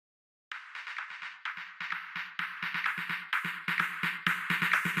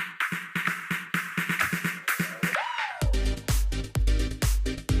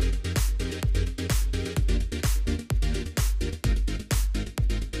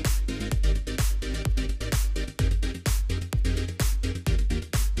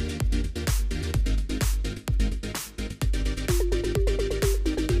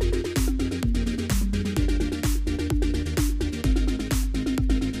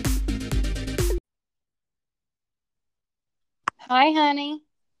Hi, honey.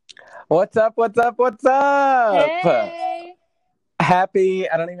 What's up? What's up? What's up? Hey. Happy.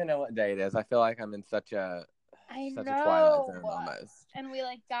 I don't even know what day it is. I feel like I'm in such a I twilight know. zone almost. And we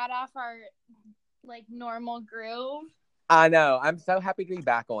got off our normal groove. I know. I'm so happy to be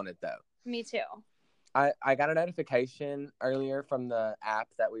back on it though. Me too. I got a notification earlier from the app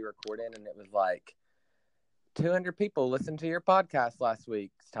that we recorded, and it was like 200 people listened to your podcast last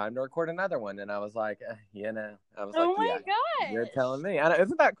week. It's time to record another one. And I was like, I was Oh like, my gosh. You're telling me. I know,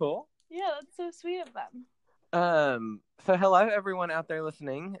 isn't that cool? Yeah, that's so sweet of them. So hello everyone out there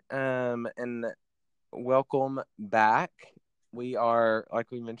listening. And welcome back. We are, like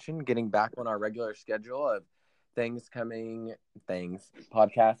we mentioned, getting back on our regular schedule of podcasts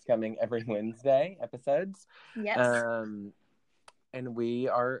coming every Wednesday episodes. Yes. And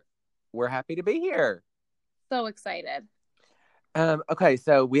we're happy to be here. So excited. Okay,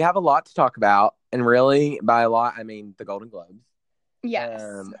 so we have a lot to talk about, and really by a lot, I mean the Golden Globes.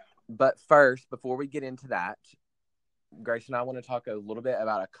 Yes. But first, before we get into that, Grace and I want to talk a little bit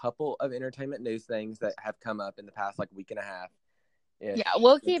about a couple of entertainment news things that have come up in the past week and a half. Yeah,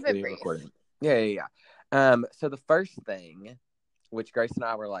 we'll keep it brief. Yeah. So the first thing, which Grace and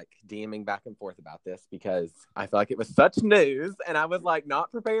I were DMing back and forth about this because I feel like it was such news and I was not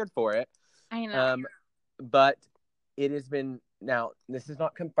prepared for it. I know. But it has been, now this is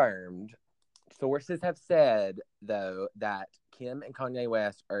not confirmed. Sources have said though that Kim and Kanye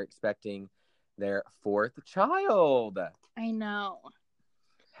West are expecting their fourth child. I know.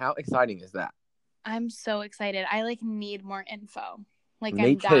 How exciting is that? I'm so excited. I need more info. Me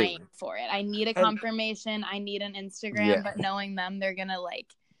I'm too. dying for it. I need a confirmation. I need an Instagram, but knowing them, they're gonna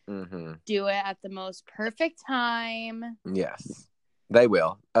do it at the most perfect time. Yes, they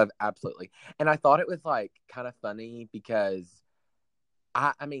will. Absolutely. And I thought it was kind of funny because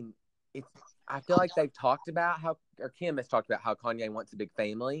I feel like they've talked about Kim has talked about how Kanye wants a big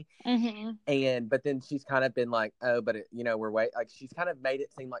family. Mm-hmm. But then she's kind of been we're waiting. She's kind of made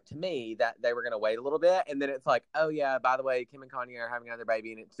it seem to me that they were going to wait a little bit. And then it's oh yeah, by the way, Kim and Kanye are having another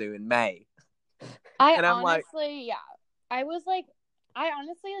baby and it's due in May. I honestly,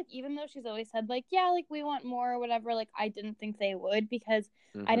 even though she's always said we want more or whatever, I didn't think they would because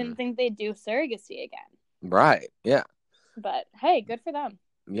I didn't think they'd do surrogacy again. Right. Yeah. But hey, good for them.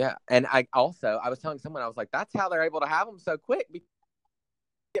 Yeah. And I was telling someone, I was that's how they're able to have them so quick because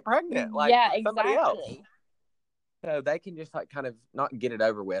they get pregnant. Somebody else. So they can just kind of not get it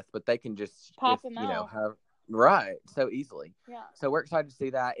over with, but they can just pop them out. Right, so easily. Yeah. So we're excited to see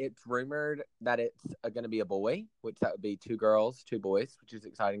that. It's rumored that it's going to be a boy, which that would be 2 girls, 2 boys, which is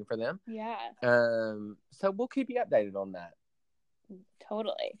exciting for them. Yeah. So we'll keep you updated on that.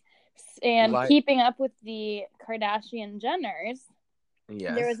 Totally. And keeping up with the Kardashian Jenners,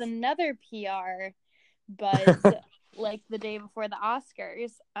 yes, there was another PR buzz the day before the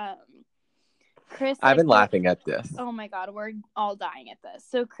Oscars. Chris, I've been laughing at this. Oh my God, we're all dying at this.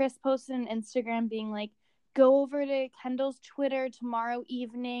 So Chris posted an Instagram being go over to Kendall's Twitter tomorrow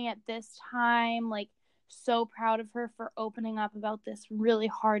evening at this time. So proud of her for opening up about this really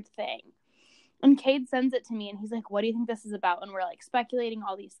hard thing. And Cade sends it to me and he's what do you think this is about? And we're speculating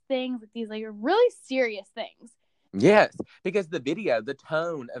all these things, these really serious things. Yes, because the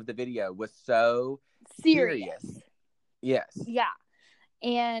tone of the video was so serious. Yes. Yeah.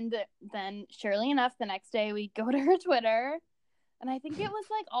 And then, surely enough, the next day we go to her Twitter, and I think it was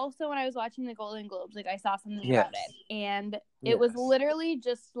also when I was watching the Golden Globes, I saw something about it, and it was literally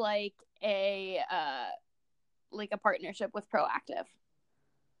just a partnership with Proactive.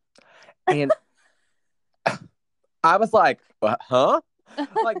 And I was huh?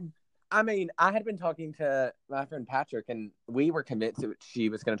 I had been talking to my friend Patrick, and we were convinced that she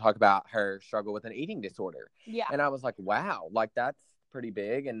was going to talk about her struggle with an eating disorder. Yeah. And I was wow, that's pretty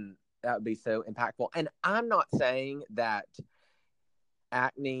big, and that would be so impactful. And I'm not saying that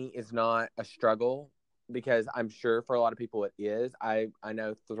acne is not a struggle, because I'm sure for a lot of people it is. I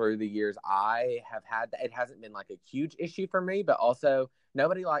know through the years I have had that. It hasn't been a huge issue for me, but also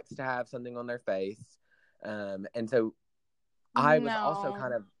nobody likes to have something on their face. And so I was also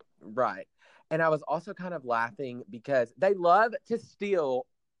kind of right. And I was also kind of laughing because they love to steal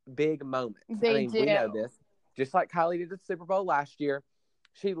big moments. They do. We know this. Just like Kylie did the Super Bowl last year.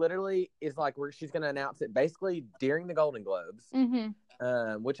 She literally is like, where she's going to announce it basically during the Golden Globes,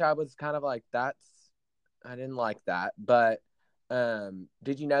 which I was kind of like, I didn't like that. But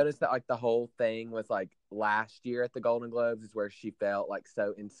did you notice that like the whole thing was like last year at the Golden Globes is where she felt like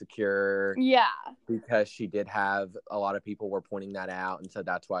so insecure? Yeah. Because she did have a lot of people were pointing that out. And so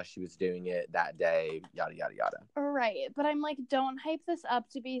that's why she was doing it that day, yada, yada, yada. Right. But I'm like, don't hype this up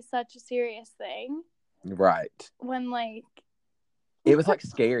to be such a serious thing. Right. When like... It was like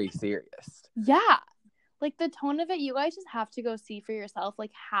scary serious. Yeah. Like the tone of it, you guys just have to go see for yourself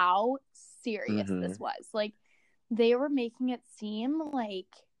like how serious this was. Like they were making it seem like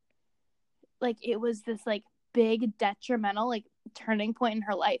it was this like big detrimental like turning point in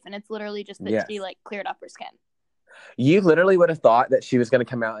her life, and it's literally just that she like cleared up her skin. You literally would have thought that she was going to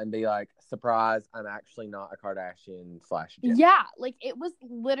come out and be like, surprise, I'm actually not a Kardashian / Jenner. Yeah, like it was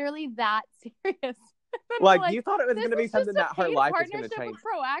literally that serious. Like you thought it was going to be something that her life was going to change.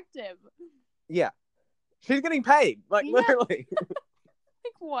 Proactive. Yeah. She's getting paid. Like literally.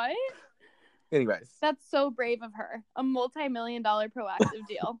 Like what? Anyways. That's so brave of her. A multi-million-dollar proactive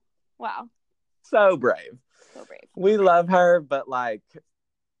deal. Wow. So brave. So brave. We love her, but like.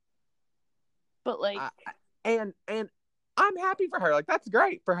 And I'm happy for her. Like that's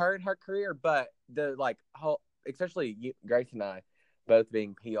great for her and her career. But the like whole, especially Grace and I, both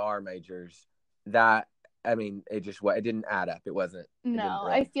being PR majors, that I mean, it didn't add up. It wasn't. No,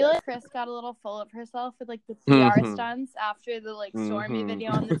 I feel like Chris got a little full of herself with like the PR stunts after the like Stormy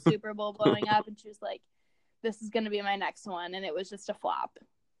video on the Super Bowl blowing up, and she was like, "This is gonna be my next one," and it was just a flop.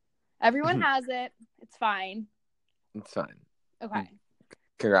 Everyone has it. It's fine. It's fine. Okay.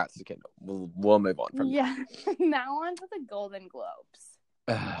 Congrats to Kendall. We'll move on from that. Now on to the Golden Globes.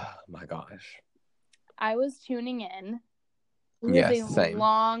 Oh my gosh. I was tuning in. Same.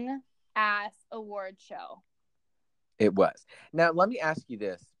 Long ass award show. It was. Now let me ask you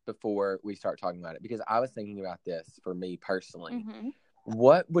this before we start talking about it, because I was thinking about this for me personally.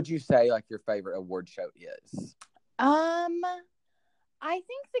 What would you say like your favorite award show is? I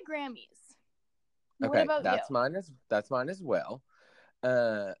think the Grammys. Okay, what about you? That's mine as well.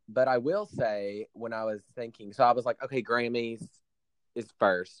 But I will say, when I was thinking, so I was like, okay, Grammys is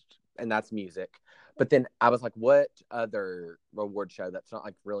first, and that's music. But then I was like, what other award show that's not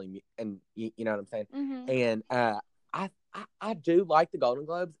like really, and you know what I'm saying? And I do like the Golden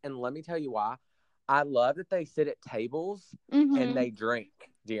Globes, and let me tell you why. I love that they sit at tables and they drink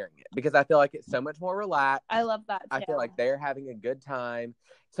during it, because I feel like it's so much more relaxed. I love that too. I feel like they're having a good time.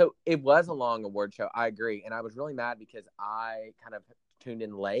 So it was a long award show. I agree. And I was really mad because I kind of tuned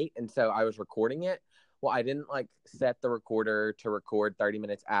in late, and so I was recording it. Well, I didn't like set the recorder to record 30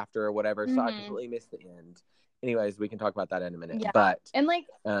 minutes after or whatever, so I completely missed the end. Anyways, we can talk about that in a minute. Yeah. But and like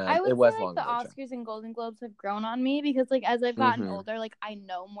I would say like the Oscars and Golden Globes have grown on me, because like as I've gotten older, like I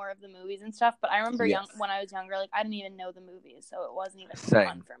know more of the movies and stuff. But I remember when I was younger, like I didn't even know the movies, so it wasn't even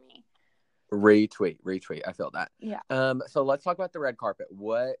fun for me. Retweet. I felt that. Yeah. So let's talk about the red carpet.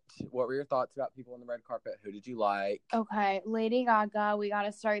 What were your thoughts about people on the red carpet? Who did you like? Okay, Lady Gaga. We got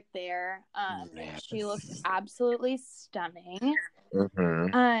to start there. She looked absolutely stunning.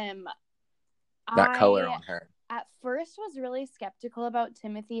 That color on her. At first, was really skeptical about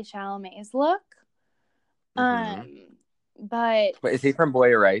Timothée Chalamet's look. But wait, is he from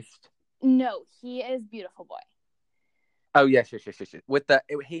Boy Erased? No, he is Beautiful Boy. Oh yes. With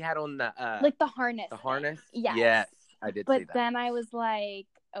he had on the like the harness. The harness. Yes, I did. But see that. Then I was like,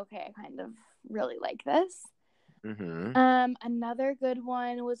 okay, I kind of really like this. Another good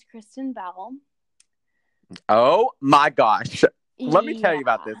one was Kristen Bell. Oh my gosh! Let me tell you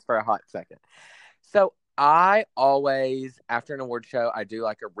about this for a hot second. So I always, after an award show, I do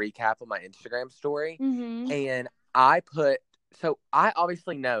like a recap of my Instagram story, and I put. So I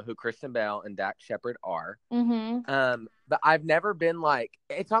obviously know who Kristen Bell and Dax Shepard are. But I've never been like,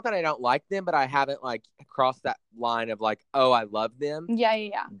 it's not that I don't like them, but I haven't like crossed that line of like, oh, I love them.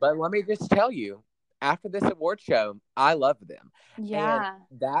 Yeah. But let me just tell you, after this award show, I love them. Yeah.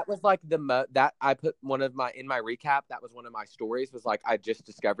 And that was like that I put in my recap, that was one of my stories, was like, I just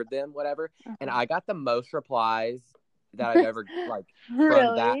discovered them, whatever. And I got the most replies that I've ever like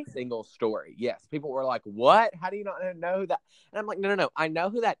from that single story. Yes. People were like, what? How do you not know that? And I'm like, no. I know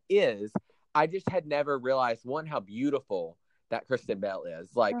who that is. I just had never realized, one, how beautiful that Kristen Bell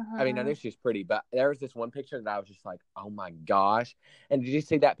is. Like, I mean, I knew she's pretty, but there was this one picture that I was just like, oh my gosh. And did you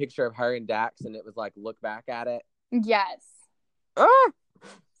see that picture of her and Dax? And it was like, look back at it. Yes.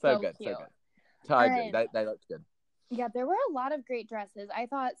 So good. So I agree. They looked good. Yeah, there were a lot of great dresses. I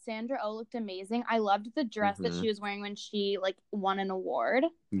thought Sandra Oh looked amazing. I loved the dress that she was wearing when she like won an award.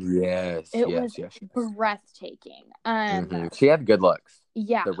 Yes, It yes, was yes, yes. breathtaking. She had good looks.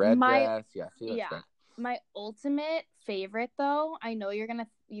 Yeah, The red dress, yeah, she looks great. My ultimate favorite, though, I know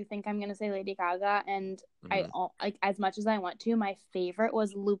you think I'm gonna say Lady Gaga, and I like as much as I want to. My favorite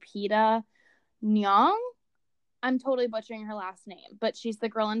was Lupita Nyong. I'm totally butchering her last name, but she's the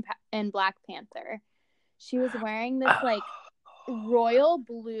girl in Black Panther. She was wearing this like royal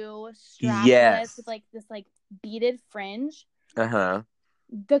blue strapless with like this like beaded fringe. The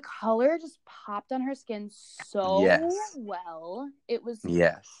color just popped on her skin so well. It was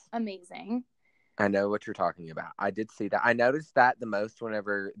amazing. I know what you're talking about. I did see that. I noticed that the most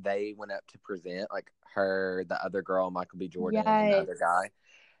whenever they went up to present, like her, the other girl, Michael B. Jordan, and the other guy.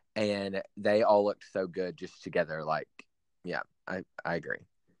 And they all looked so good just together. Like, yeah, I agree.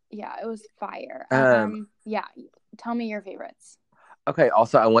 Yeah, it was fire. Yeah, tell me your favorites. Okay,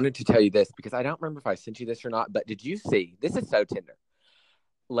 also, I wanted to tell you this because I don't remember if I sent you this or not, but did you see, this is so tender.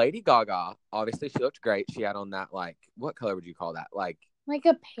 Lady Gaga, obviously she looked great. She had on that, like, what color would you call that? Like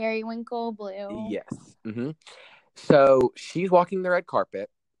a periwinkle blue. Yes. So she's walking the red carpet,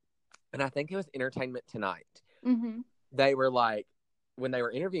 and I think it was Entertainment Tonight. They were like, when they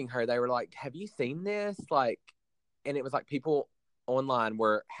were interviewing her, they were like, have you seen this? Like, and it was like people online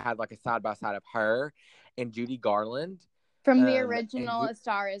had like a side by side of her and Judy Garland from the original A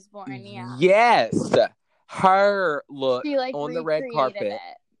Star Is Born. Yeah. Yes, her look she, on the red carpet.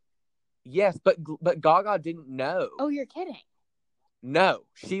 Yes, but Gaga didn't know. Oh, you're kidding? No,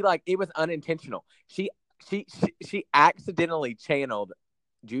 she it was unintentional. She accidentally channeled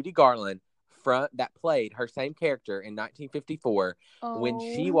Judy Garland that played her same character in 1954 when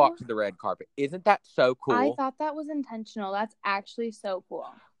she walked the red carpet. Isn't that so cool? I thought that was intentional. That's actually so cool.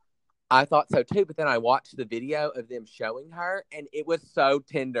 I thought so too, but then I watched the video of them showing her, and it was so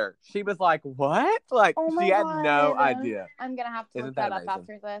tender. She was like, "What?" Like she had no idea. I'm gonna have to look that up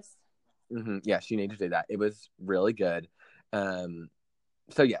after this. Yes, you need to do that. It was really good.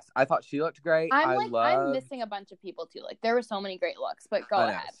 So yes, I thought she looked great. I'm missing a bunch of people too. Like there were so many great looks, but go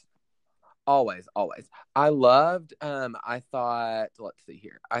ahead. Always. I loved, I thought, let's see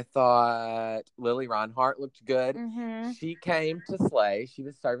here. I thought Lily Reinhart looked good. She came to Slay. She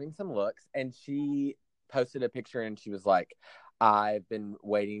was serving some looks, and she posted a picture, and she was like, I've been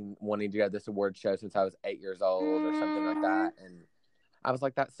wanting to go to this award show since I was 8 years old or something like that. And I was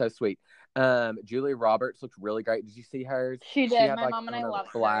like, that's so sweet. Julia Roberts looked really great. Did you see hers? She did. My mom and I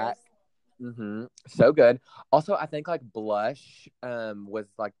loved black. So good. Also, I think like blush was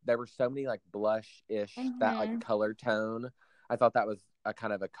like, there were so many like blush-ish that like color tone. I thought that was a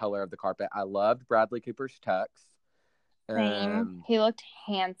kind of a color of the carpet. I loved Bradley Cooper's tux. Same. He looked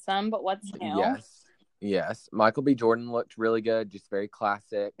handsome, but what's new? Yes. Michael B. Jordan looked really good, just very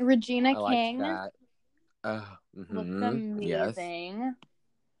classic. Regina King looked amazing.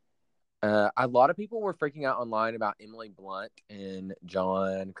 Yes. A lot of people were freaking out online about Emily Blunt and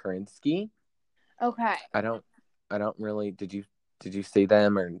John Krasinski. Okay. I don't really. Did you see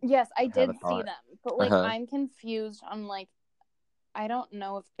them or? Yes, I did see them, but like I'm confused on like, I don't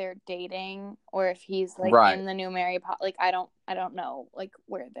know if they're dating or if he's like in the new Mary Poppins. Like I don't know like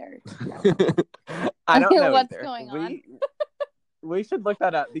where they're. I don't know what's going on. We should look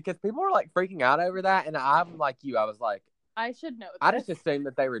that up because people were like freaking out over that, and I'm like you. I was like, I should know this. I just assumed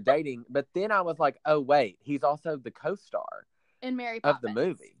that they were dating, but then I was like, oh wait, he's also the co-star in Mary Poppins of the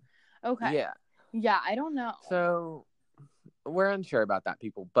movie. Okay. Yeah, I don't know. So we're unsure about that,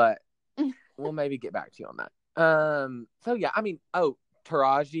 people, but we'll maybe get back to you on that. So yeah, I mean,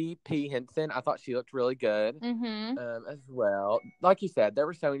 Taraji P. Henson, I thought she looked really good as well. Like you said, there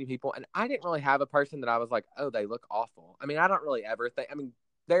were so many people, and I didn't really have a person that I was like, oh, they look awful. I mean, I don't really ever think. I mean,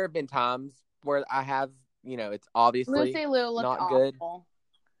 there have been times where I have. It's obviously Lucy Liu looked not awful.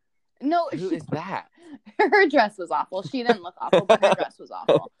 Good. No, who is that? Her dress was awful. She didn't look awful, but her dress was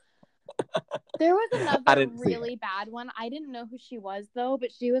awful. There was another really bad one. I didn't know who she was though,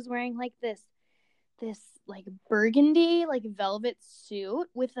 but she was wearing like this like burgundy like velvet suit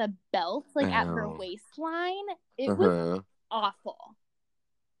with a belt like at her waistline. It was awful.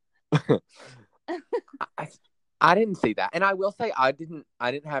 I didn't see that, and I will say I didn't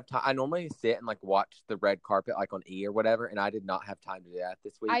have time. I normally sit and like watch the red carpet like on E or whatever, and I did not have time to do that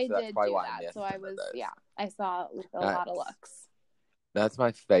this week. I did do that, so I was I saw a lot of looks. That's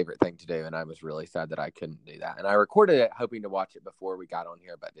my favorite thing to do, and I was really sad that I couldn't do that. And I recorded it hoping to watch it before we got on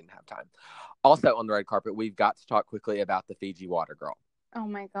here, but didn't have time. Also on the red carpet, we've got to talk quickly about the Fiji Water Girl. Oh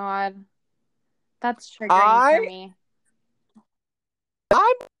my god, that's triggering for me.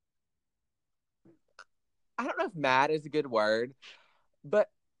 I don't know if mad is a good word, but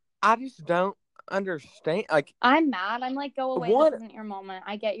I just don't understand. Like, I'm mad. I'm like, go away. one, This isn't your moment.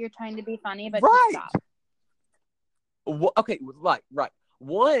 I get you're trying to be funny, but just right. stop. Okay, right.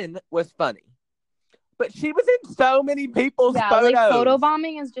 One was funny, but she was in so many people's photos. Like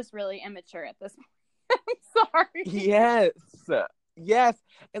photobombing is just really immature at this point. I'm sorry. Yes.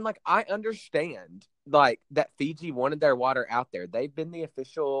 And like, I understand like that Fiji wanted their water out there. They've been the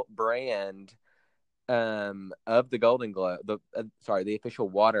official brand of the Golden Globe, the official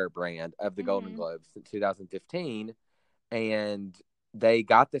water brand of the Golden Globe since 2015. And they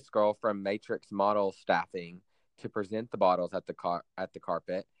got this girl from Matrix Model Staffing to present the bottles at the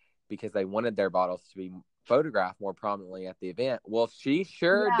carpet because they wanted their bottles to be photographed more prominently at the event. Well, she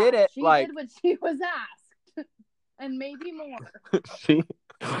sure did it. She did what she was asked, and maybe more.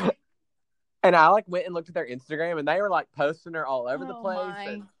 And I like went and looked at their Instagram, and they were like posting her all over the place.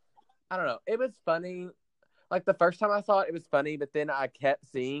 And I don't know. It was funny. Like the first time I saw it, it was funny, but then I kept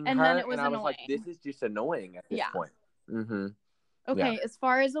seeing her, then it was and I was annoying. like, "This is just annoying at this point." Mm-hmm. Okay, as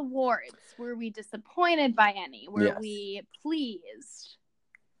far as awards, were we disappointed by any? Were we pleased?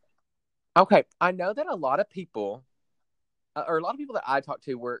 Okay, I know that a lot of people that I talked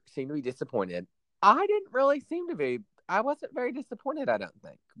to seemed to be disappointed. I didn't really seem to be. I wasn't very disappointed, I don't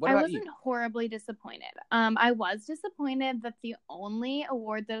think. I wasn't horribly disappointed. I was disappointed that the only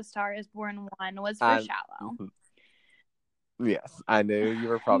award that A Star Is Born won was for Shallow. Yes, I knew you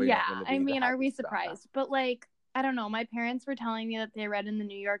were probably not going to be. I mean, are we surprised? But like, I don't know. My parents were telling me that they read in the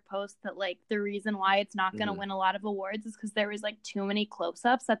New York Post that like the reason why it's not going to win a lot of awards is because there was like too many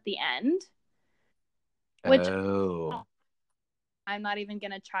close-ups at the end. Which I'm not even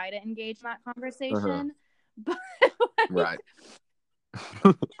going to try to engage in that conversation. But like, right.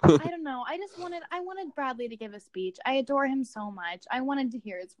 I don't know. I wanted Bradley to give a speech. I adore him so much. I wanted to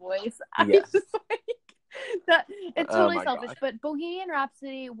hear his voice. Yes. It's totally selfish, God. But Bohemian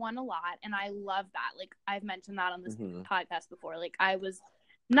Rhapsody won a lot, and I love that. Like, I've mentioned that on this podcast before. Like, I was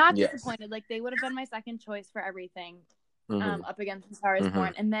not disappointed. Like, they would have been my second choice for everything up against A Star Is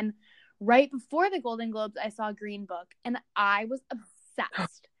Born. And then right before the Golden Globes, I saw Green Book, and I was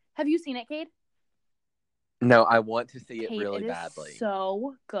obsessed. Have you seen it, Cade? No, I want to see it really badly.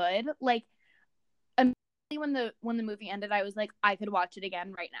 So good. Like, immediately when the movie ended, I was like, I could watch it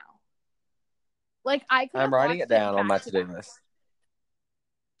again right now. Like, I'm writing it down on my to-do list.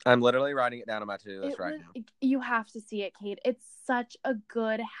 I'm literally writing it down on my to-do list right now. You have to see it, Cade. It's such a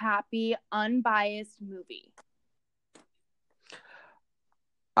good, happy, unbiased movie.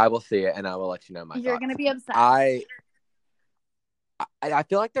 I will see it, and I will let you know my thoughts. You're going to be obsessed. I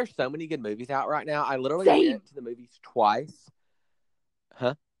feel like there's so many good movies out right now. I literally went to the movies twice.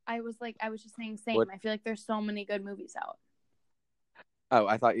 Huh? I was just saying same. What? I feel like there's so many good movies out. Oh,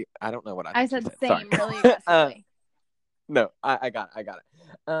 I thought I don't know what I said. Same, really aggressively. No, I got it.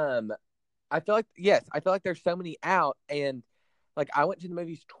 I feel like there's so many out, and like I went to the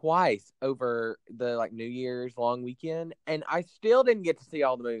movies twice over the like New Year's long weekend, and I still didn't get to see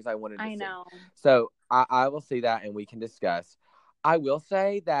all the movies I wanted to see. I know. So I will see that, and we can discuss. I will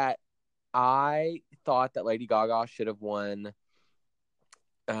say that I thought that Lady Gaga should have won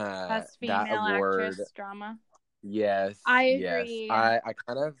Best Female Actress Drama. Yes, I agree. Yes.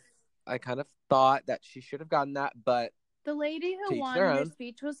 I kind of thought that she should have gotten that, but the lady who won her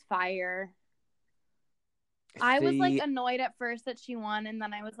speech was fire. I was like annoyed at first that she won, and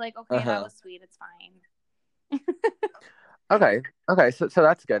then I was like, okay, that was sweet. It's fine. Okay. So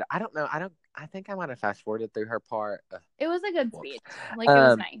that's good. I don't know. I think I might have fast forwarded through her part. It was a good speech. Like, it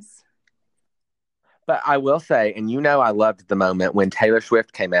was nice. But I will say, and I loved the moment when Taylor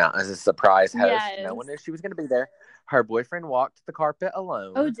Swift came out as a surprise host. Yes. No one knew she was going to be there. Her boyfriend walked the carpet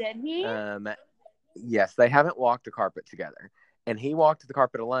alone. Oh, did he? Yes, they haven't walked a carpet together. And he walked the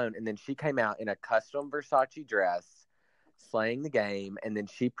carpet alone, and then she came out in a custom Versace dress, slaying the game, and then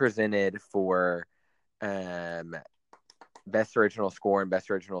she presented for Best Original Score and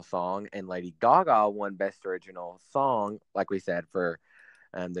Best Original Song, and Lady Gaga won Best Original Song, like we said, for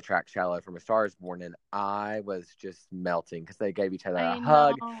the track Shallow from A Star Is Born, and I was just melting because they gave each other a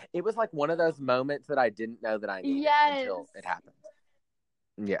hug. It was like one of those moments that I didn't know that I needed until it happened.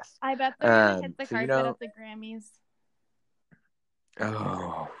 Yes. I bet they're going to hit the carpet at the Grammys.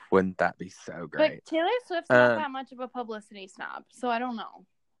 Oh, wouldn't that be so great? But Taylor Swift's not that much of a publicity snob, so I don't know.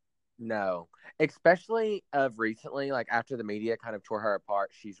 No, especially of recently, like after the media kind of tore her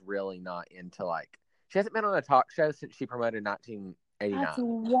apart, she's really not into like, she hasn't been on a talk show since she promoted 1989. That's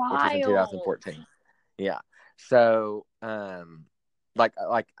wild. Which was in 2014. Yeah. So, like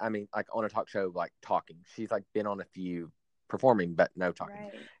on a talk show, like talking. She's like been on a few performing, but no talking.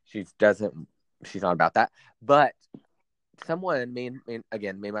 Right. She doesn't she's not about that. But someone, me and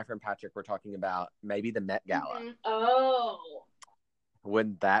my friend Patrick were talking about maybe the Met Gala. Mm-hmm. Oh.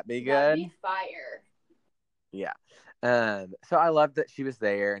 Wouldn't that be good? That'd be fire. Yeah. So I loved that she was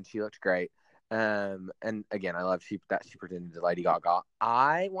there and she looked great. And again, I love that she pretended to Lady Gaga.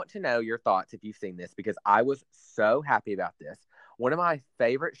 I want to know your thoughts if you've seen this, because I was so happy about this. One of my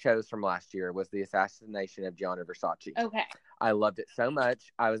favorite shows from last year was the assassination of Gianni Versace. Okay. I loved it so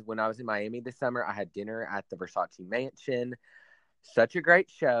much. When I was in Miami this summer, I had dinner at the Versace Mansion. Such a great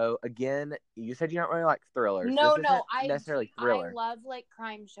show. Again, you said you don't really like thrillers. No, this isn't necessarily thriller. I love like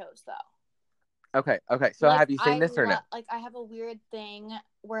crime shows though. Okay. So like, have you seen this or no? Like I have a weird thing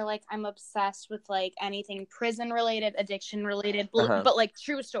where like I'm obsessed with like anything prison related, addiction related, but like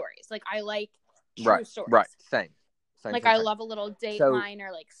true stories. Like I like true stories. Right. Same. Like I love a little Dateline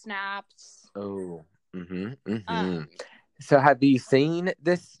or like Snapped. Oh. So have you seen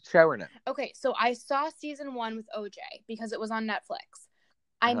this show or no? Okay, so I saw season 1 with OJ because it was on Netflix.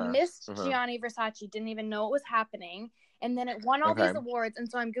 I missed Gianni Versace, didn't even know it was happening. And then it won all these awards. And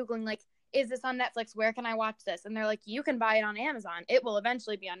so I'm Googling, like, is this on Netflix? Where can I watch this? And they're like, you can buy it on Amazon. It will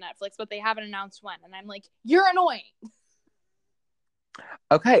eventually be on Netflix, but they haven't announced when. And I'm like, you're annoying.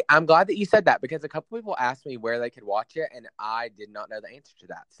 Okay, I'm glad that you said that, because a couple people asked me where they could watch it, and I did not know the answer to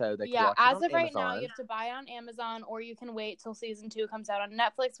that. So they could watch it on as of right Amazon. now, you have to buy it on Amazon, or you can wait till season 2 comes out on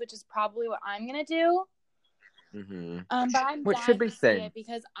Netflix, which is probably what I'm gonna do. But I'm which should be soon,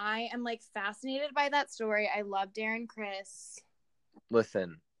 because I am like fascinated by that story. I love Darren Criss.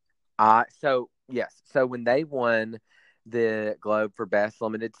 Listen, so when they won the Globe for Best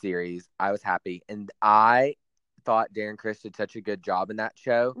Limited Series, I was happy, and I thought Darren Criss did such a good job in that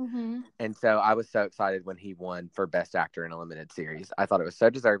show, and so I was so excited when he won for Best Actor in a Limited Series. I thought it was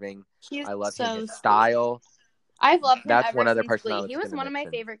so deserving. I love his style. I've loved him. That's one other person Glee. He was one of my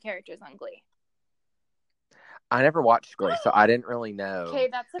favorite characters on Glee. I never watched Glee, so I didn't really know. Okay,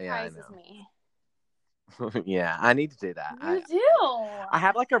 that surprises me. Yeah, I need to do that. You do. I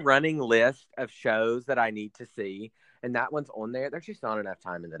have like a running list of shows that I need to see, and that one's on there. There's just not enough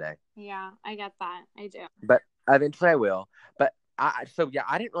time in the day. Yeah, I get that. I do. But eventually I will. But I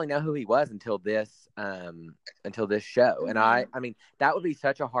didn't really know who he was until this show. And I mean, that would be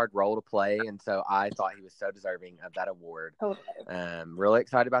such a hard role to play, and so I thought he was so deserving of that award. Totally. Really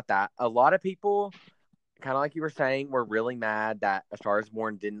excited about that. A lot of people, kind of like you were saying, were really mad that A Star Is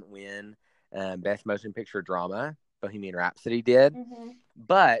Born didn't win Best Motion Picture Drama. Bohemian Rhapsody did.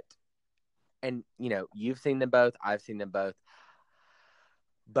 But, and you know, you've seen them both, I've seen them both.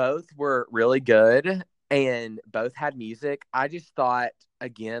 Both were really good, and both had music. I just thought,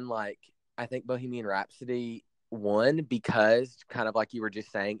 again, like, I think Bohemian Rhapsody won because, kind of like you were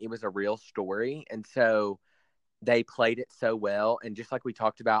just saying, it was a real story, and so they played it so well. And just like we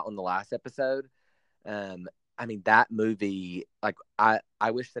talked about on the last episode, I mean, that movie, like,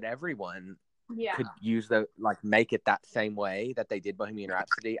 I wish that everyone could use make it that same way that they did Bohemian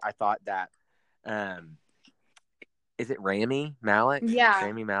Rhapsody. I thought that, is it Rami Malek? Yeah.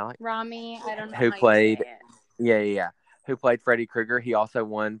 Rami Malek? Rami, I don't know who played, who played Freddy Krueger. He also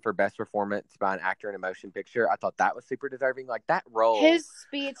won for Best Performance by an Actor in a Motion Picture. I thought that was super deserving. Like, that role. His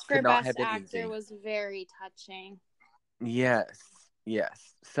speech for Best Actor was very touching. Yes.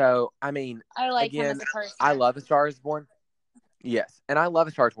 So, I mean, I like him as a person. I love A Star Is Born. Yes, and I love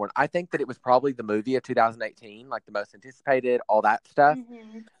A Star Is Born. I think that it was probably the movie of 2018, like the most anticipated, all that stuff.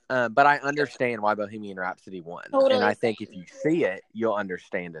 But I understand why Bohemian Rhapsody won. Totally. And I think if you see it, you'll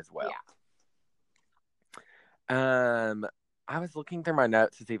understand as well. Yeah. I was looking through my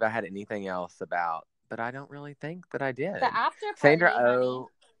notes to see if I had anything else but I don't really think that I did. The after party. Sandra Oh.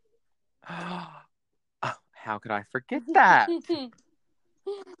 Oh, how could I forget that?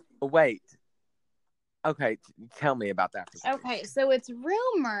 Wait. Okay, tell me about that. Okay, so it's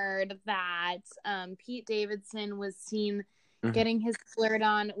rumored that Pete Davidson was seen getting his flirt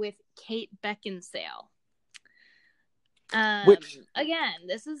on with Kate Beckinsale. Which, again,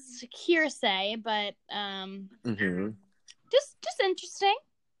 this is hearsay, but just interesting.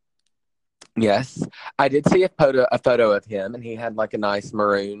 Yes, I did see a photo of him, and he had like a nice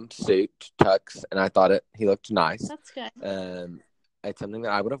maroon suit, tux, and I thought he looked nice. That's good. It's something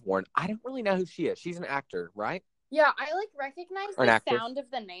that I would have worn. I don't really know who she is. She's an actor, right? Yeah, I recognize the sound of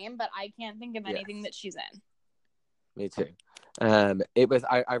the name, but I can't think of anything that she's in. Me too. It was.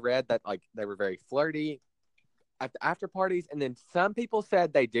 I read that like they were very flirty at the after parties, and then some people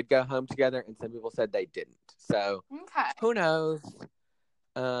said they did go home together, and some people said they didn't. So who knows?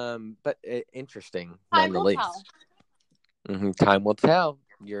 But interesting. Time will tell. Time will tell.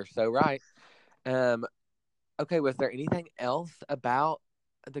 You're so right. Okay, was there anything else about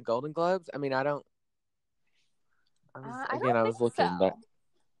the Golden Globes. I mean, I don't. I don't I think was looking, but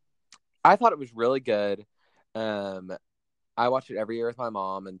so. I thought it was really good. Um, I watch it every year with my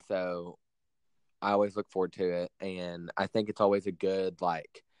mom, and so I always look forward to it. And I think it's always a good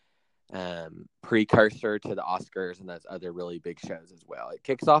like precursor to the Oscars and those other really big shows as well. It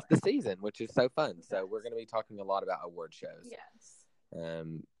kicks off the season, which is so fun. So we're going to be talking a lot about award shows,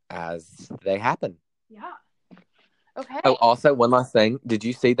 as they happen. Yeah. Okay. Oh, also one last thing. Did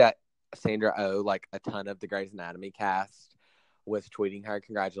you see that Sandra Oh, like a ton of the Grey's Anatomy cast was tweeting her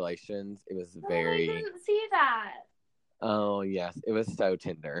congratulations? It was very. I didn't see that. Oh yes, it was so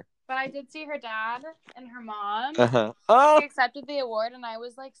tender. But I did see her dad and her mom. Oh, She accepted the award, and I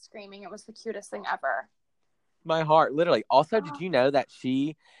was like screaming. It was the cutest thing ever. my heart, literally. Also, did you know that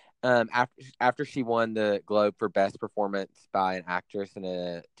she, after she won the Globe for Best Performance by an Actress in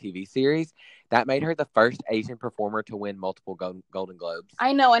a TV Series, that made her the first Asian performer to win multiple Golden Globes.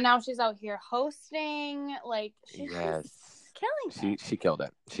 I know, and now she's out here hosting. Like, she's yes, killing it. She killed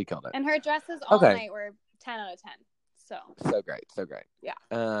it. She killed it. And her dresses all night were 10 out of 10. So great, so great. Yeah.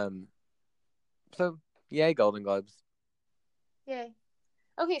 So yay, Golden Globes. Yay.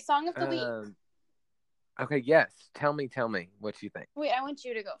 Okay, song of the week. Okay, yes. Tell me what you think. Wait, I want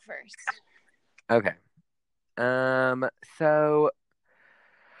you to go first. Okay. So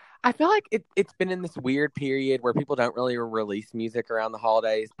I feel like it's been in this weird period where people don't really release music around the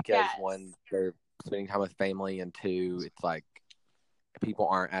holidays because one, they're spending time with family, and two, it's like people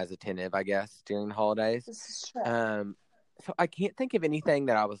aren't as attentive, I guess, during the holidays. This is true. So I can't think of anything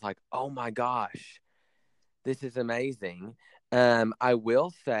that I was like, oh my gosh, this is amazing. I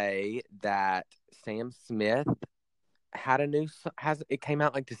will say that Sam Smith had it came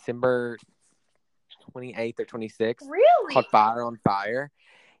out like December 28th or 26th. Really? Called Fire on Fire.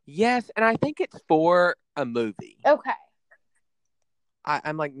 Yes, and I think it's for a movie. Okay.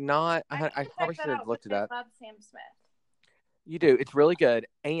 I'm like not. I probably should have looked it up. I love Sam Smith. You do. It's really good,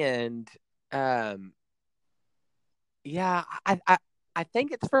 and yeah, I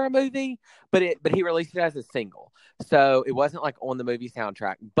think it's for a movie, but he released it as a single, so it wasn't like on the movie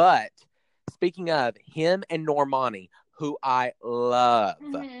soundtrack. But speaking of him and Normani, who I love,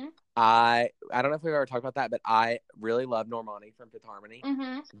 I don't know if we've ever talked about that, but I really love Normani from Fifth Harmony.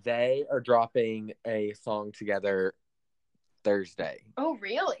 They are dropping a song together Thursday. Oh,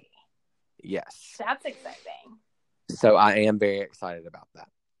 really? Yes. That's exciting. So I am very excited about that.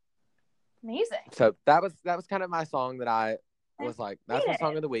 Amazing. So that was kind of my song that I was like, that's my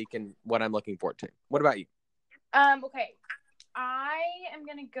song of the week and what I'm looking forward to. What about you? Okay. I am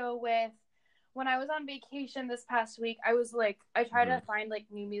gonna go with, when I was on vacation this past week, I was like, I try to find like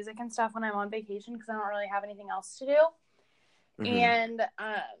new music and stuff when I'm on vacation because I don't really have anything else to do. And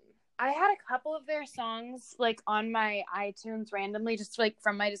I had a couple of their songs like on my iTunes randomly, just like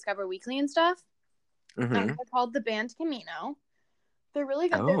from my Discover Weekly and stuff. They're called the band Camino. They're really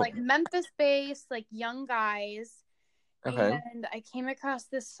good. They're like Memphis-based, like young guys. Okay. And I came across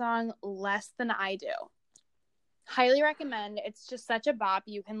this song, Less Than I Do. Highly recommend. It's just such a bop.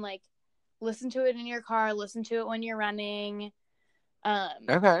 You can like listen to it in your car, listen to it when you're running.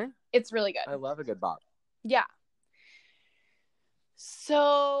 Okay. It's really good. I love a good bop. Yeah.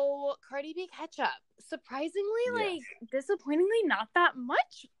 So, Cardi B Ketchup. Surprisingly, like, disappointingly, not that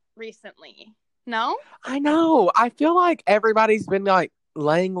much recently. No? I know. I feel like everybody's been like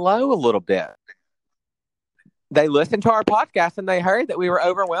laying low a little bit. They listened to our podcast and they heard that we were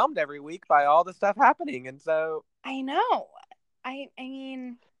overwhelmed every week by all the stuff happening. And so I know. I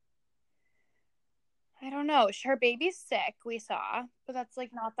mean, I don't know. Her baby's sick, we saw, but that's like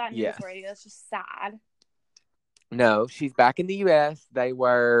not that newsworthy. That's just sad. No, she's back in the US.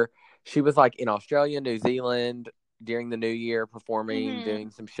 She was like in Australia, New Zealand during the New Year performing,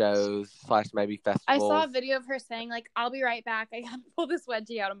 doing some shows / maybe festivals. I saw a video of her saying like, I'll be right back. I gotta pull this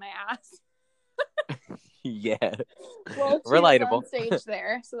wedgie out of my ass. Yeah. Well, she relatable. was on stage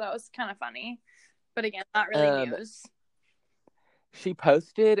there, so that was kind of funny. But again, not really news. She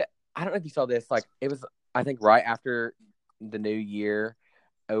posted, I don't know if you saw this, like it was, I think right after the New Year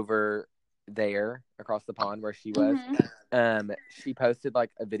over there across the pond where she was. She posted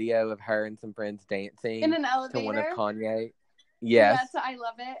like a video of her and some friends dancing in an elevator to one of Kanye. Yes. I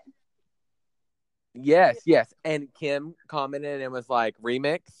love it. Yes. And Kim commented and was like,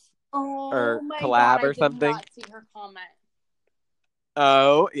 remix or collab or something. I did not see her comment.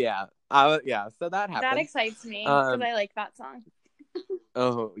 Oh, yeah. So that happened. That excites me because I like that song.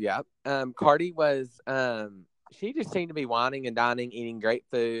 Oh, yeah. Cardi was, she just seemed to be whining and dining, eating great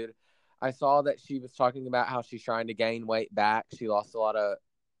food. I saw that she was talking about how she's trying to gain weight back. She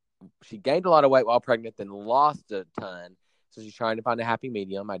gained a lot of weight while pregnant, then lost a ton. So she's trying to find a happy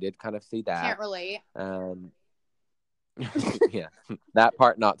medium. I did kind of see that. Can't relate. Yeah, that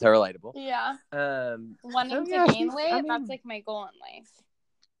part not so relatable. Yeah. Wanting so, to gain weight, that's like my goal in life.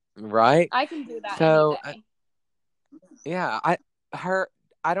 Right? I can do that So, any day. Yeah, I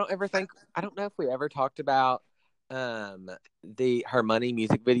don't know if we ever talked about her Money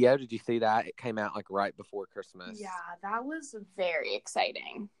music video. Did you see that? It came out like right before Christmas. Yeah, that was very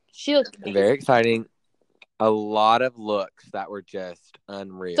exciting. She looked amazing. Very exciting. A lot of looks that were just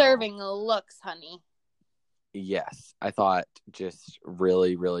unreal. Serving looks, honey. Yes, I thought just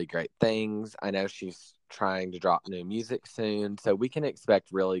really, really great things. I know she's trying to drop new music soon, so we can expect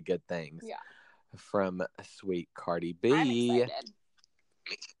really good things. Yeah. From sweet Cardi B. I'm excited.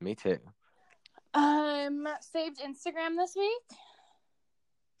 Me too. Saved Instagram this week.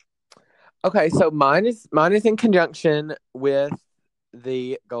 Okay, so mine is in conjunction with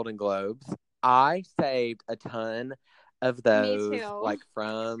the Golden Globes. I saved a ton of those, Me too. like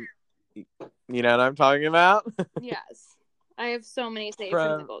from, you know what I'm talking about? Yes, I have so many saved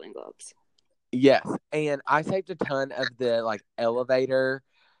from the Golden Globes. Yes, and I saved a ton of the like elevator.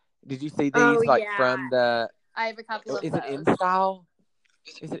 Did you see these from the? I have a couple of Is those. it In Style?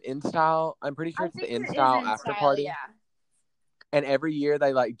 Is it In Style? I'm pretty sure it's the In Style after party. Yeah. And every year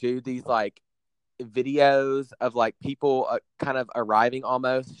they like do these like videos of like people kind of arriving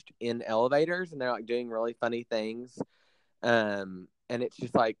almost in elevators, and they're like doing really funny things. And it's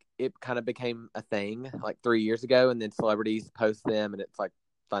just like it kind of became a thing like 3 years ago, and then celebrities post them, and it's like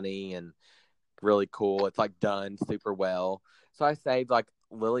funny and really cool. It's like done super well. So I saved like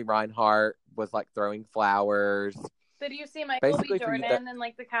Lily Reinhart was like throwing flowers. Did you see Michael B. Jordan and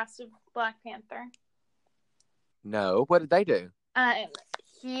like the cast of Black Panther? No, what did they do?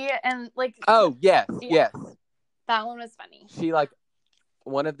 He and like. Oh yes, yes. That one was funny. She like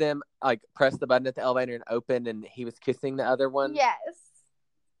one of them like pressed the button at the elevator and opened, and he was kissing the other one. Yes.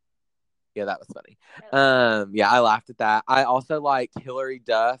 Yeah, that was funny. Yeah, I laughed at that. I also liked Hilary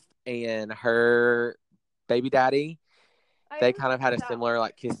Duff and her baby daddy. They kind of had a similar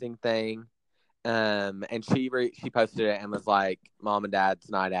like kissing thing. And she posted it and was like mom and dad's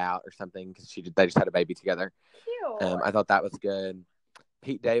night out or something because they just had a baby together. Cute. I thought that was good.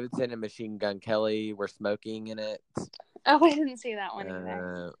 Pete Davidson and Machine Gun Kelly were smoking in it. Oh, I didn't see that one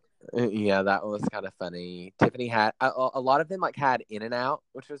either. Yeah, that one was kind of funny. Tiffany had a lot of them like had In-N-Out,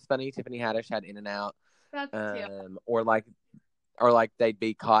 which was funny. Tiffany Haddish had In-N-Out. That's cute. Or like they'd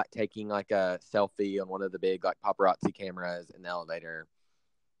be caught taking like a selfie on one of the big like paparazzi cameras in the elevator.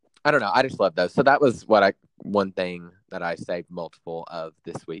 I don't know. I just love those. So that was one thing that I saved multiple of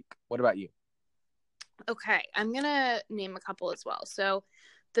this week. What about you? Okay, I'm going to name a couple as well. So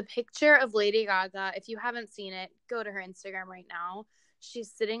the picture of Lady Gaga, if you haven't seen it, go to her Instagram right now.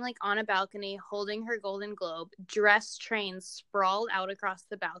 She's sitting like on a balcony holding her Golden Globe, dress trains sprawled out across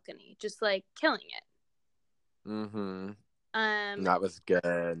the balcony, just like killing it. Mm-hmm. That was good.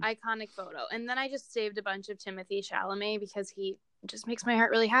 Iconic photo. And then I just saved a bunch of Timothée Chalamet because he just makes my heart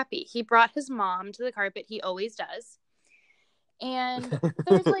really happy. He brought his mom to the carpet. He always does. And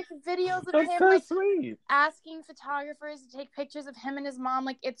there's like videos of him so like sweet. Asking photographers to take pictures of him and his mom.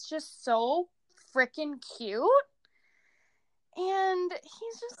 Like it's just so freaking cute. And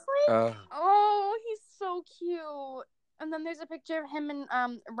he's just like, oh, he's so cute. And then there's a picture of him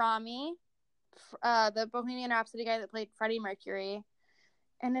and Rami, the Bohemian Rhapsody guy that played Freddie Mercury.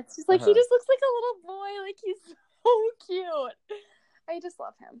 And it's just like, he just looks like a little boy. Like he's so cute. I just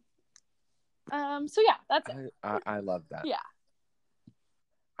love him. So yeah, that's it. I love that. Yeah.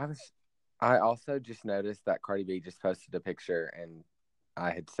 I also just noticed that Cardi B just posted a picture and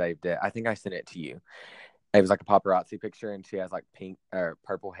I had saved it. I think I sent it to you. It was like a paparazzi picture and she has like pink or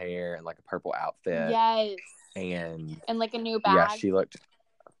purple hair and like a purple outfit. Yes. And like a new bag. Yeah, she looked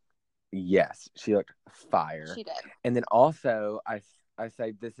fire. She did. And then also I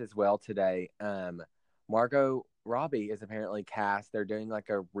saved this as well today. Margot Robbie is apparently cast. They're doing like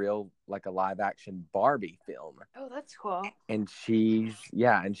a live action Barbie film. Oh, that's cool. And she's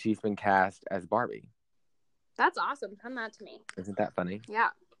been cast as Barbie. That's awesome. Send that to me. Isn't that funny? Yeah.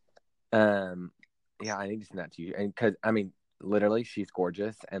 Yeah, I need to send that to you. And because literally, she's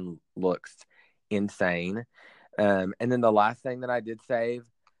gorgeous and looks insane. And then the last thing that I did save,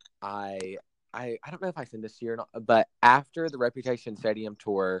 I don't know if I sent this to you or not, but after the Reputation Stadium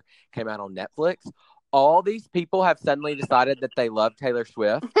tour came out on Netflix, all these people have suddenly decided that they love Taylor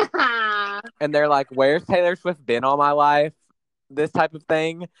Swift. And they're like, where's Taylor Swift been all my life? This type of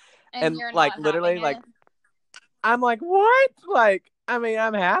thing. And like, literally, like, I'm like, what? Like, I'm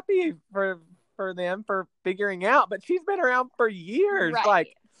happy for them for figuring out, but she's been around for years. Right.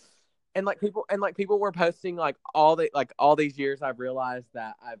 Like, and people were posting like all these years. I've realized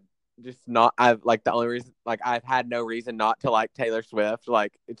that I've like the only reason, like I've had no reason not to like Taylor Swift.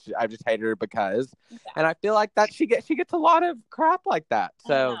 Like I've just hated her because, and I feel like that she gets a lot of crap like that. I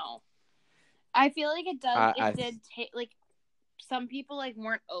So know. I feel like it does. I Did take like some people like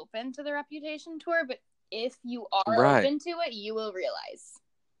weren't open to the Reputation tour, but if you are Right. open to it, you will realize.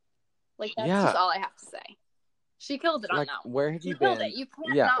 Like that's Yeah. just all I have to say. She killed it on like that one. where have She you killed been? it. You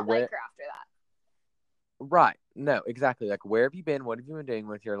can't Yeah, not where like her after that. right. No, exactly. Like where have you been? What have you been doing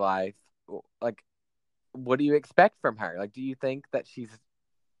with your life? Like what do you expect from her? Like do you think that she's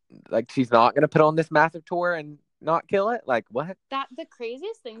not going to put on this massive tour and not kill it? Like what? That the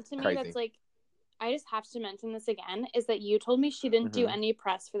craziest thing to me Crazy. that's like, I just have to mention this again, is that you told me she didn't do Mhm. any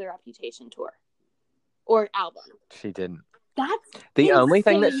press for the Reputation tour or album. She didn't. That's The only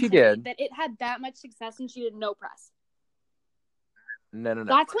thing that insane she to me, did. that it had that much success and she did no press. No.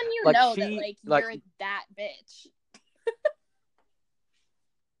 That's when you Like, know she- that like like- you're that bitch.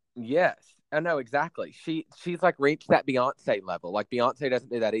 Yes. I know exactly. She's like reached that Beyonce level. Like Beyonce doesn't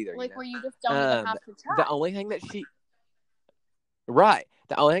do that either. Like you know? where you just don't even have to try. The only thing that she right.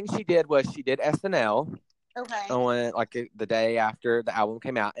 The only thing she did was she did SNL Okay. on like the day after the album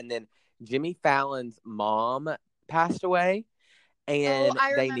came out, and then Jimmy Fallon's mom passed away, and I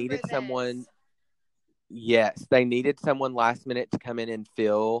they remember needed this. someone. Yes, they needed someone last minute to come in and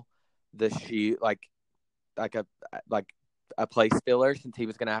fill the shoe, like a place filler, since he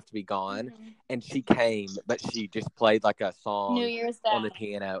was going to have to be gone. Mm-hmm. And she came, but she just played like a song New Year's Day on the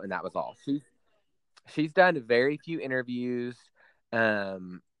piano, and that was all. She's done very few interviews,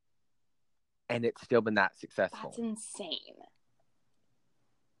 and it's still been that successful. That's insane.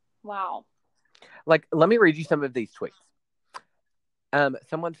 Wow. Like, let me read you some of these tweets.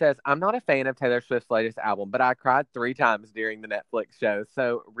 Someone says, I'm not a fan of Taylor Swift's latest album, but I cried 3 times during the Netflix show.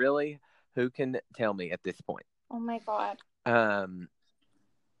 So really, who can tell me at this point? Oh my God.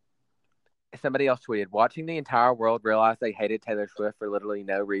 Somebody else tweeted, watching the entire world realize they hated Taylor Swift for literally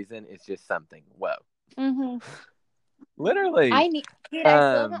no reason is just something. Whoa. Mm-hmm. Literally. I still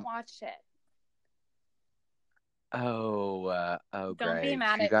haven't watched it. Oh, Don't Grace, be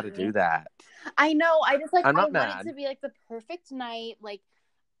mad you at got to me. do that. I know. I just like, I'm I not want mad. it to be like the perfect night. Like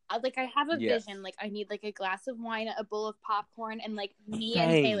I have a Yes. vision. Like I need like a glass of wine, a bowl of popcorn, and like me Same.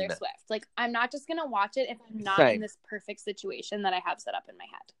 and Taylor Swift. Like I'm not just gonna watch it if I'm not Same. in this perfect situation that I have set up in my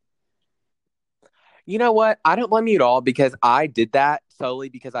head. You know what? I don't blame you at all, because I did that solely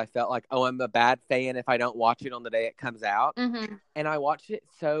because I felt like, oh, I'm a bad fan if I don't watch it on the day it comes out. Mm-hmm. And I watched it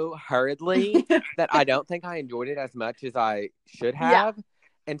so hurriedly that I don't think I enjoyed it as much as I should have. Yeah.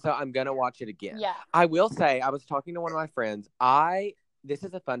 And so I'm going to watch it again. Yeah. I will say, I was talking to one of my friends. This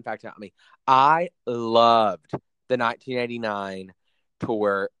is a fun fact about me. I loved the 1989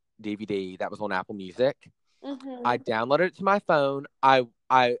 tour DVD that was on Apple Music. Mm-hmm. I downloaded it to my phone. I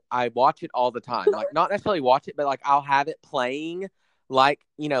watch it all the time. Like, not necessarily watch it, but like I'll have it playing, like,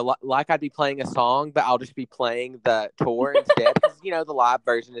 you know, like I'd be playing a song, but I'll just be playing the tour instead, because, you know, the live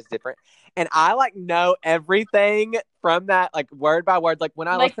version is different. And I like know everything from that, like word by word. Like when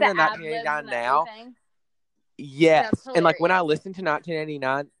I listen to 1989 now, yes, and like when I listen to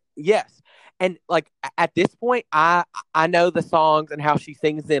 1989, yes, and like at this point, I know the songs and how she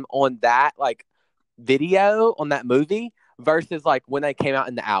sings them on that like video on that movie versus like when they came out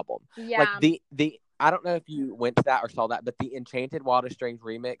in the album. Yeah. Like the I don't know if you went to that or saw that, but the Enchanted Wildest Dreams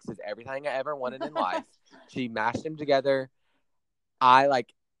remix is everything I ever wanted in life. She mashed them together. I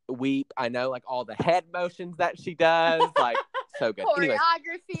like weep. I know like all the head motions that she does. Like so good. Choreography.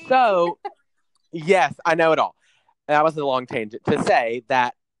 Anyways, so yes, I know it all. That was a long tangent to say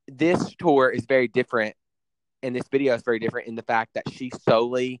that this tour is very different, and this video is very different in the fact that she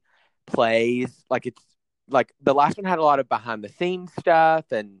solely plays like it's like the last one had a lot of behind the scenes stuff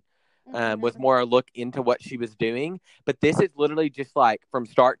and was more a look into what she was doing, but this is literally just like from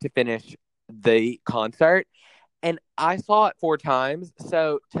start to finish the concert, and I saw it 4 times,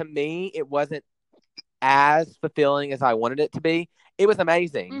 so to me it wasn't as fulfilling as I wanted it to be. It was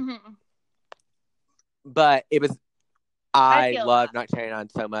amazing. Mm-hmm. But it was I loved 1989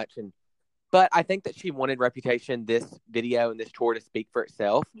 so much, but I think that she wanted Reputation, this video and this tour, to speak for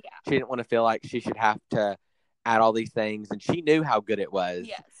itself. Yeah. She didn't want to feel like she should have to add all these things, and she knew how good it was.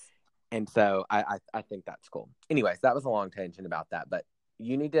 Yes. And so I think that's cool. Anyways, that was a long tangent about that, but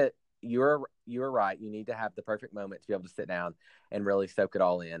you're right. You need to have the perfect moment to be able to sit down and really soak it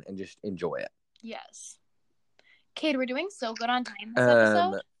all in and just enjoy it. Yes. Kate, we're doing so good on time this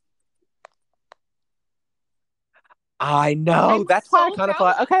episode. I know. That's why I kind of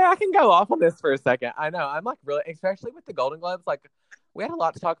thought, proud. okay, I can go off on this for a second. I know. I'm like really, especially with the Golden Globes, like we had a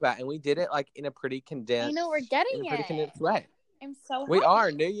lot to talk about, and we did it like in a pretty condensed. I know, we're getting in a pretty it. condensed way. I'm so happy. We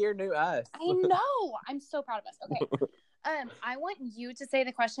are. New year, new us. I know. I'm so proud of us. Okay. I want you to say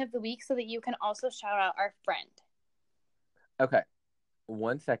the question of the week so that you can also shout out our friend. Okay.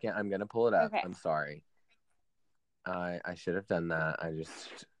 1 second. I'm gonna pull it up. Okay. I'm sorry. I should have done that.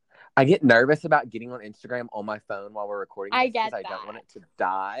 I get nervous about getting on Instagram on my phone while we're recording. I get I that. don't want it to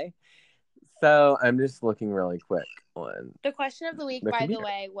die. So I'm just looking really quick on. The question of the week, by the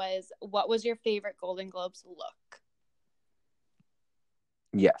way, was what was your favorite Golden Globes look?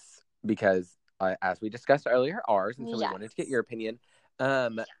 Yes, because as we discussed earlier, ours, and so Yes. we wanted to get your opinion.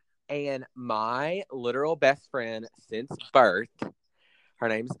 And my literal best friend since birth, her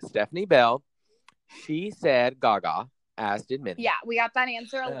name's Stephanie Bell. She said Gaga, as did many. Yeah, we got that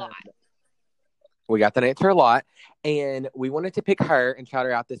answer a lot. We got that answer a lot. And we wanted to pick her and shout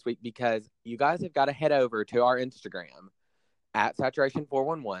her out this week because you guys have got to head over to our Instagram at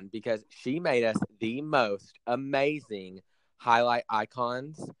Saturation411 because she made us the most amazing highlight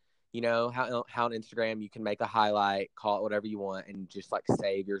icons. You know how on Instagram you can make a highlight, call it whatever you want, and just like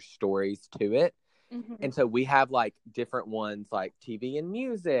save your stories to it. Mm-hmm. And so we have like different ones like TV and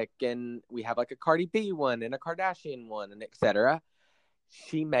music, and we have like a Cardi B one and a Kardashian one, and etc.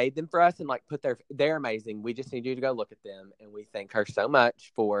 She made them for us and like they're amazing. We just need you to go look at them, and we thank her so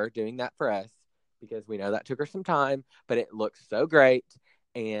much for doing that for us because we know that took her some time, but it looks so great.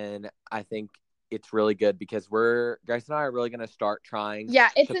 And I think it's really good because Grace and I are really going to start trying. Yeah,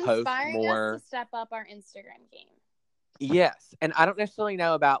 it's to post inspiring more. us to step up our Instagram game. Yes, and I don't necessarily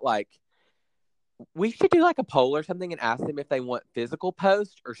know about like. We should do like a poll or something and ask them if they want physical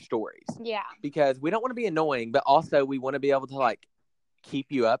posts or stories. Yeah. Because we don't want to be annoying, but also we want to be able to like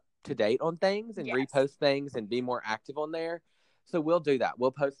keep you up to date on things and repost things and be more active on there. So we'll do that. We'll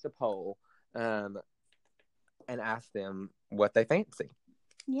post a poll and ask them what they fancy.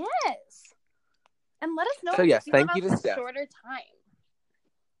 Yes. And let us know so yes, thank you about to Steph. Shorter time.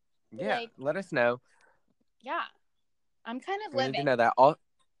 Yeah, let us know. Yeah. I'm kind of We living. need to know that.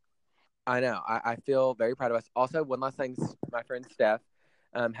 I know. I feel very proud of us. Also, one last thing, my friend Steph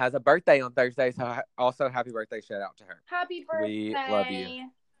has a birthday on Thursday, so also happy birthday shout out to her. Happy birthday. We love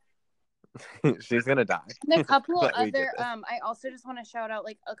you. She's going to die. And a couple other, I also just want to shout out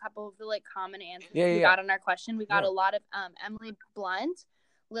like a couple of the like common answers we got on our question. We got a lot of Emily Blunt,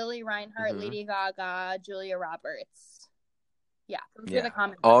 Lily Reinhart, Lady Gaga, Julia Roberts. Yeah, those are the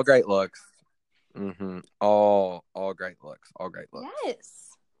common all ones. Great looks. All great looks. All great looks. Yes.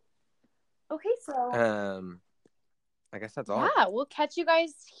 Okay, so I guess that's all. Yeah, we'll catch you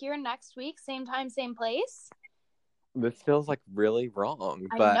guys here next week, same time, same place. This feels like really wrong,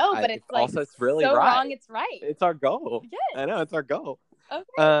 I know, but it's like also it's really so right. wrong. It's right. It's our goal. Yes. I know it's our goal.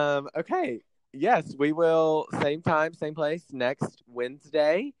 Okay. Okay. Yes, we will. Same time, same place next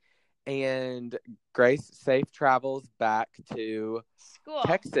Wednesday. And Grace, safe travels back to school,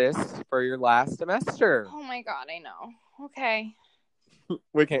 Texas for your last semester. Oh my God, I know. Okay.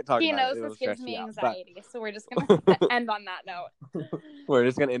 We can't talk about it. He knows this gives me anxiety, so we're just going to end on that note. We're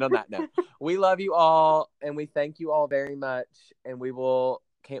just going to end on that note. We love you all, and we thank you all very much, and we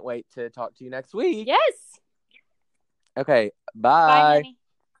can't wait to talk to you next week. Yes. Okay, bye. Bye, honey.